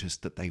even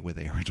noticed that they were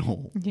there at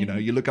all. Yeah. You know,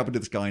 you look up into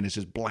the sky and it's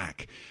just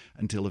black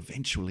until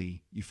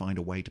eventually you find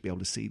a way to be able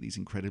to see these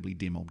incredibly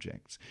dim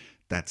objects.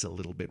 That's a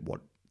little bit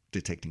what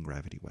detecting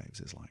gravity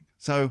waves is like.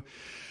 So,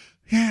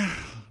 yeah,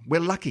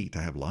 we're lucky to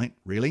have light,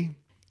 really.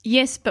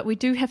 Yes, but we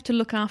do have to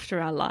look after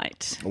our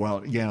light.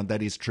 Well, yeah,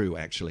 that is true,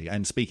 actually.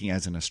 And speaking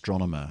as an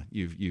astronomer,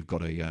 you've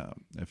got a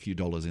few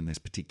dollars in this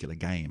particular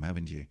game,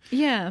 haven't you?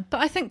 Yeah, but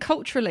I think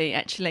culturally,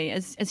 actually,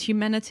 as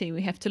humanity,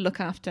 we have to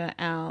look after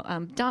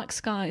our dark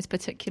skies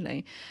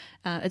particularly.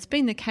 It's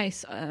been the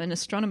case in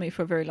astronomy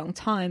for a very long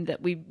time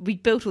that we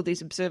built all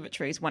these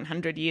observatories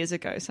 100 years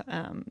ago,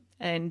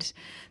 and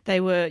they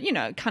were, you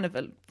know, kind of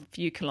a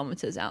few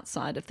kilometres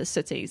outside of the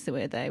cities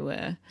where they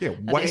were. Yeah,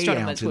 way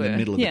out in the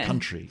middle of the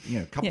country. You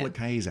know, a couple of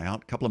k's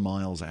out, a couple of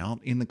miles out,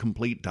 in the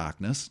complete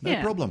darkness,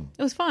 no problem.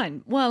 It was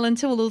fine. Well,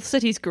 until all the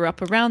cities grew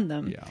up around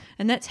them,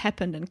 and that's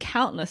happened in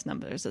countless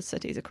numbers of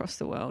cities across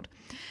the world.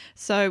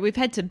 So we've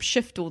had to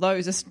shift all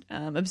those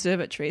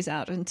observatories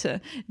out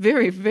into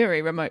very,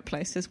 very remote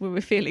places where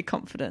we're fairly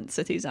confident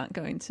cities aren't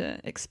going to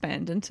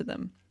expand into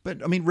them.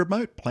 But, I mean,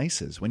 remote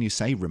places, when you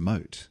say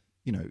remote,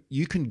 you know,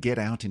 you can get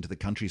out into the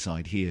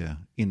countryside here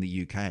in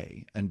the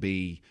UK and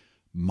be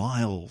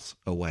miles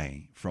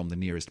away from the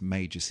nearest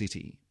major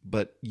city,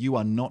 but you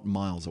are not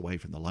miles away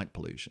from the light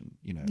pollution.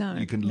 You know,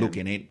 you can look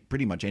in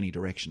pretty much any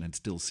direction and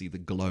still see the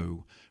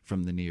glow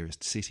from the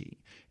nearest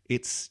city.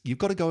 You've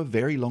got to go a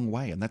very long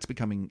way, and that's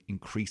becoming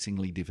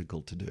increasingly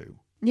difficult to do.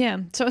 Yeah,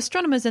 so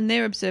astronomers in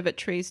their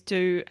observatories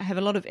do have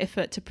a lot of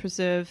effort to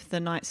preserve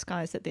the night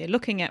skies that they're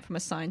looking at from a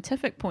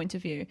scientific point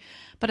of view.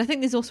 But I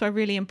think there's also a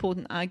really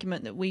important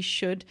argument that we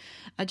should,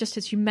 just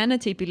as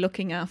humanity, be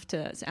looking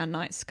after our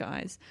night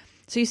skies.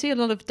 So you see a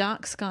lot of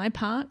dark sky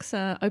parks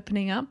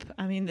opening up.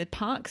 I mean, they're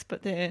parks,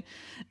 but they're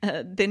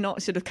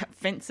not sort of cut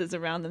fences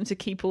around them to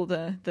keep all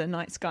the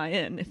night sky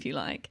in, if you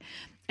like.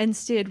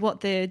 Instead,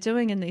 what they're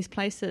doing in these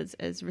places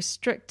is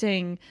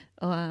restricting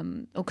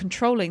or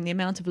controlling the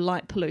amount of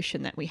light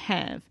pollution that we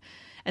have.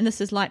 And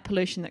this is light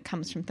pollution that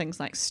comes from things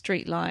like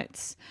street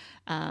lights,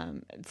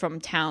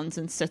 from towns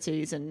and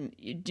cities. And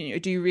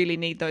do you really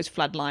need those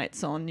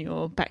floodlights on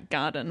your back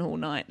garden all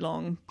night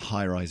long?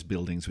 High-rise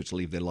buildings which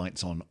leave their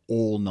lights on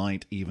all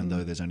night, even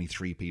though there's only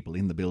 3 people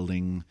in the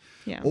building.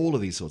 Yeah. All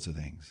of these sorts of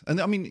things.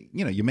 And I mean,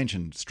 you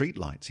mentioned street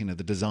lights. The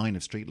design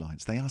of street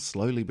lights. They are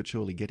slowly but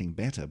surely getting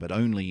better, but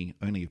only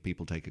if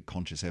people take a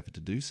conscious effort to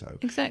do so.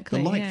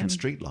 Exactly. The light from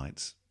street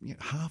lights,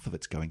 half of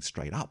it's going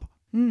straight up.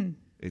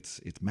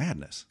 It's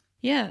madness.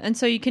 Yeah, and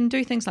so you can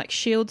do things like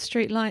shield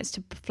street lights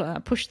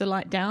to push the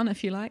light down,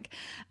 if you like,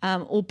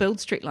 or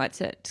build street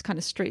lights at kind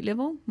of street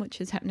level,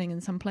 which is happening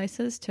in some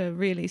places to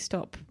really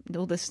stop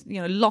all this,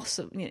 loss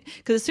of.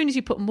 Because as soon as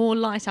you put more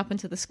light up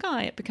into the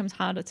sky, it becomes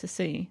harder to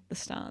see the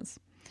stars.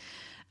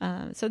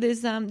 So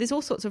there's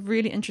all sorts of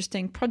really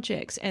interesting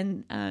projects,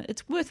 and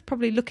it's worth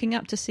probably looking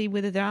up to see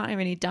whether there are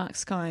any dark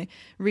sky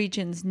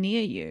regions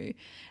near you,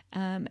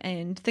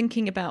 and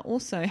thinking about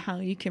also how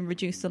you can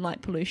reduce the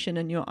light pollution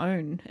in your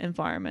own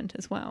environment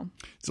as well.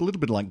 It's a little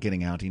bit like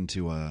getting out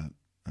into a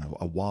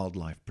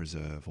wildlife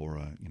preserve or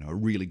a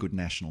really good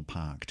national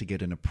park to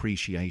get an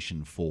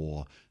appreciation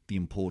for the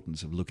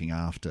importance of looking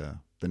after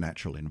the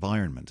natural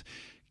environment.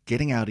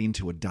 Getting out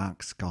into a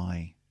dark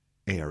sky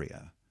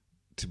area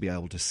to be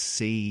able to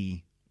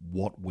see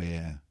what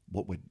we're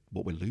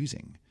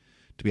losing,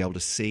 to be able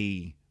to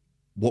see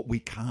what we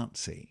can't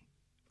see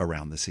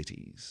around the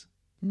cities,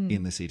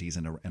 in the cities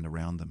and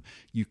around them.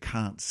 You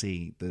can't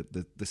see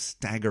the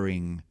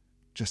staggering,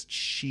 just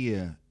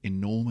sheer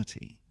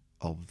enormity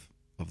of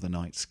the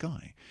night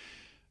sky.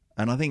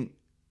 And I think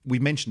we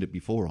mentioned it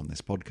before on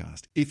this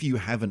podcast. If you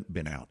haven't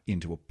been out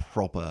into a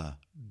proper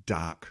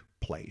dark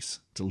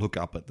place to look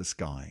up at the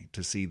sky,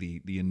 to see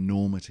the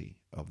enormity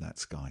of that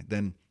sky,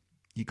 then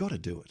you got to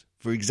do it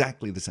for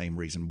exactly the same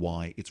reason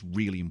why it's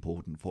really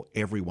important for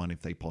everyone,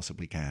 if they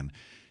possibly can,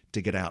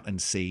 to get out and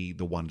see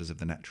the wonders of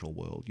the natural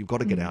world. You've got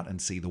to get out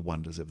and see the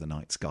wonders of the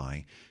night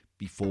sky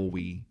before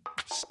we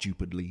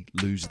stupidly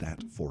lose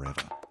that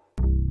forever.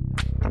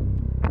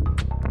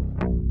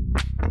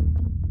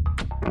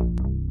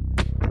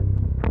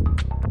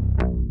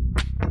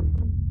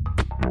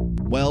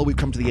 Well, we've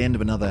come to the end of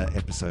another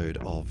episode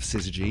of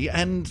Syzygy,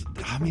 and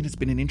I mean, it's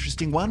been an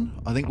interesting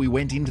one. I think we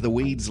went into the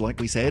weeds, like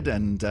we said,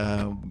 and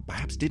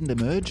perhaps didn't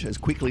emerge as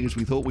quickly as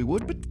we thought we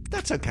would, but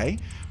that's okay.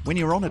 When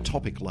you're on a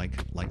topic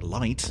like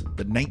light,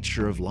 the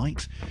nature of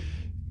light,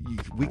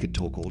 we could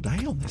talk all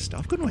day on this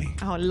stuff, couldn't we?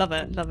 Oh, love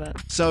it.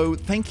 So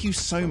thank you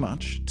so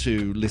much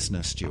to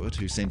listener Stuart,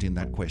 who sent in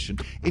that question.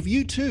 If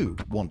you too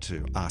want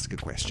to ask a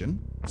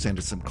question, send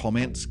us some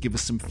comments, give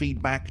us some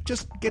feedback,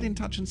 just get in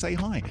touch and say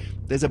hi.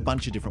 There's a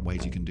bunch of different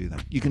ways you can do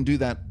that. You can do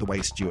that the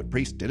way Stuart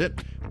Priest did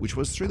it, which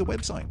was through the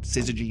website,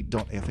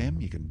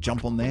 syzygy.fm. You can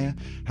jump on there,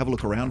 have a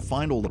look around,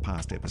 find all the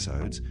past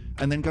episodes,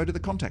 and then go to the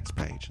contacts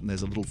page. And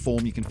there's a little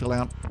form you can fill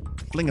out,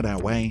 fling it our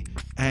way,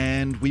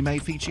 and we may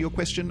feature your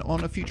question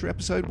on a future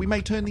episode. We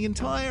may turn the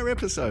entire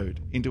episode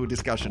into a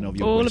discussion of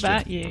your all question.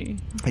 About you.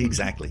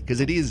 Exactly,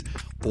 because it is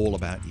all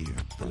about you,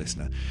 the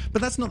listener.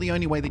 But that's not the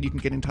only way that you can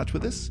get in touch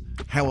with us.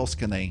 How else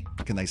can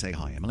they say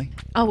hi, Emily?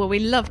 Oh, well, we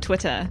love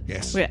Twitter.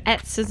 Yes. We're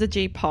at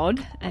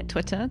SyzygyPod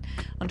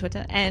on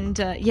Twitter. And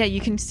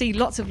you can see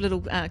lots of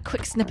little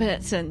quick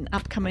snippets and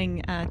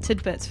upcoming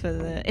tidbits for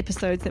the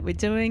episodes that we're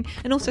doing,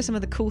 and also some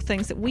of the cool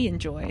things that we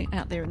enjoy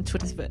out there in the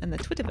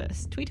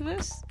Twitterverse.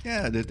 Tweeterverse?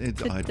 Yeah,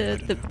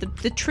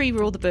 the tree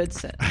where all the birds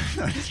sit.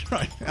 That's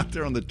right, out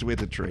there on the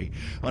Twitter tree,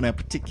 on our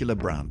particular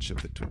branch of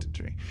the Twitter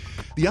tree.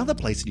 The other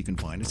place that you can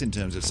find us in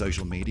terms of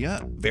social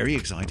media, very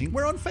exciting,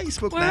 we're on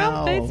Facebook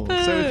now. We're on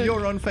Facebook. So if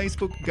you're on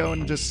Facebook, go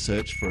and just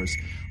search for us.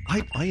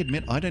 I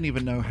admit, I don't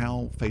even know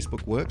how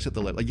Facebook works at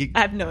the level.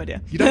 I have no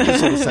idea. You don't just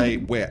sort of say,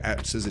 we're at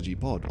Syzygy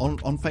Pod. On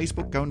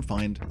Facebook, go and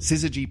find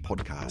Syzygy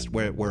Podcast.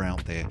 We're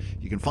out there.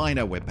 You can find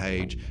our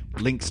webpage,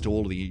 links to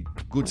all the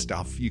good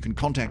stuff. You can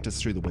contact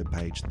us through the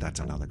webpage. That's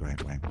another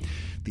great way.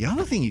 The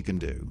other thing you can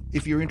do,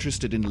 if you're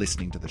interested in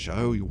listening to the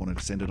show, you want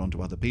to send it on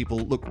to other people,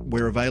 look,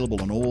 we're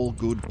available on all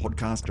good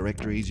podcast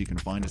directories. You can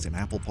find us in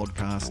Apple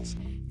Podcasts.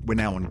 We're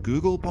now on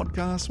Google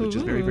Podcasts, which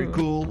is very, very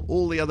cool.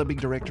 All the other big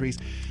directories.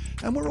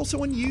 And we're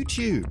also on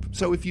YouTube.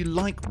 So if you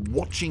like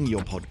watching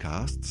your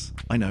podcasts,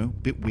 I know, a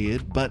bit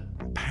weird, but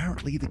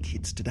apparently the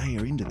kids today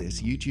are into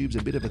this. YouTube's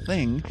a bit of a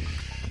thing.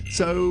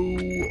 So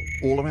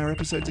all of our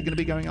episodes are going to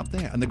be going up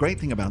there. And the great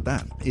thing about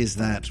that is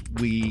that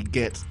we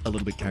get a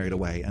little bit carried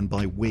away. And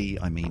by we,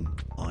 I mean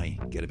I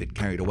get a bit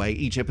carried away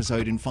each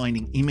episode in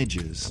finding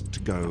images to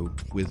go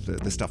with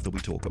the stuff that we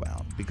talk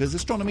about. Because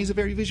astronomy is a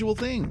very visual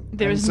thing.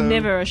 There is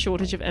never a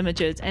shortage of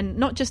images. And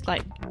not just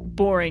like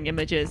boring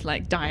images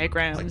like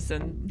diagrams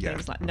and yeah.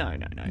 things like no.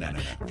 No.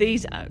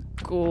 These are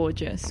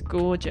gorgeous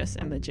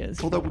images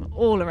Although from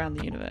all around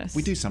the universe.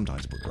 We do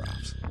sometimes put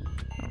graphs.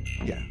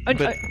 Yeah.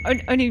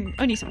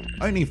 Only sometimes.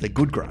 Only if they're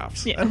good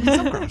graphs. Yeah.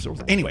 Some graphs are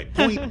also... Anyway,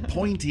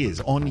 point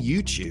is, on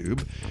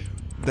YouTube,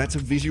 that's a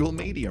visual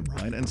medium,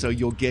 right? And so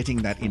you're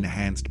getting that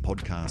enhanced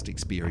podcast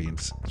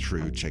experience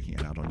through checking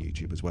it out on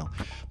YouTube as well.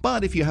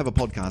 But if you have a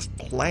podcast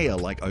player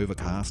like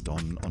Overcast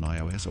on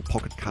iOS or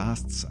Pocket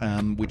Casts,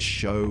 which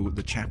show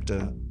the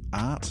chapter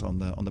art on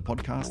the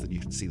podcast, then you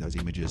can see those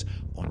images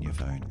on your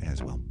phone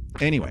as well.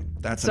 Anyway,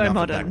 that's so enough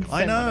modern. of that.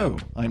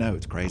 I know,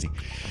 it's crazy.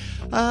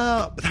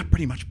 But that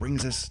pretty much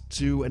brings us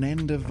to an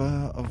end of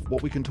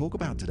what we can talk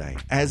about today.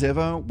 As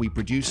ever, we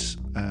produce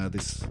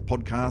this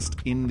podcast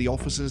in the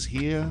offices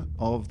here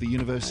of the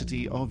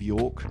University of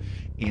York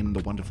in the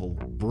wonderful,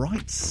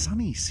 bright,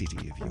 sunny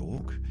city of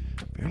York.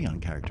 Very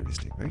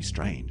uncharacteristic, very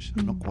strange.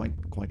 I'm not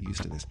quite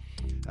used to this.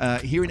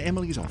 Here in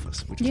Emily's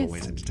office, which is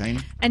always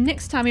entertaining. And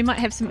next time we might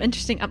have some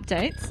interesting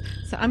updates.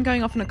 So I'm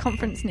going off on a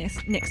conference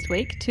next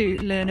week to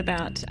learn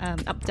about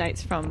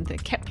updates from the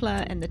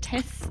Kepler and the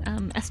TESS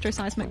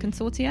astroseismic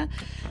consortia.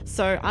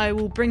 So I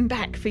will bring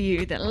back for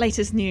you the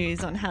latest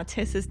news on how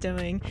TESS is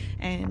doing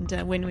and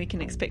when we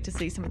can expect to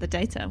see some of the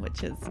data,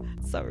 which is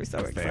so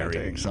exciting.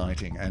 Very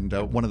exciting. And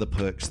one of the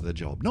perks of the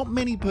job. Not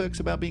many perks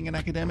about being an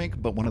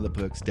academic, but one of the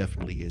perks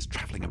definitely is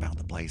travelling about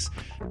the place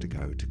to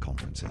go to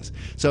conferences.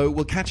 So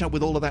we'll catch up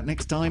with all of that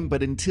next time.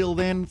 But until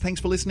then, thanks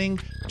for listening.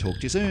 Talk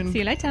to you soon. See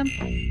you later.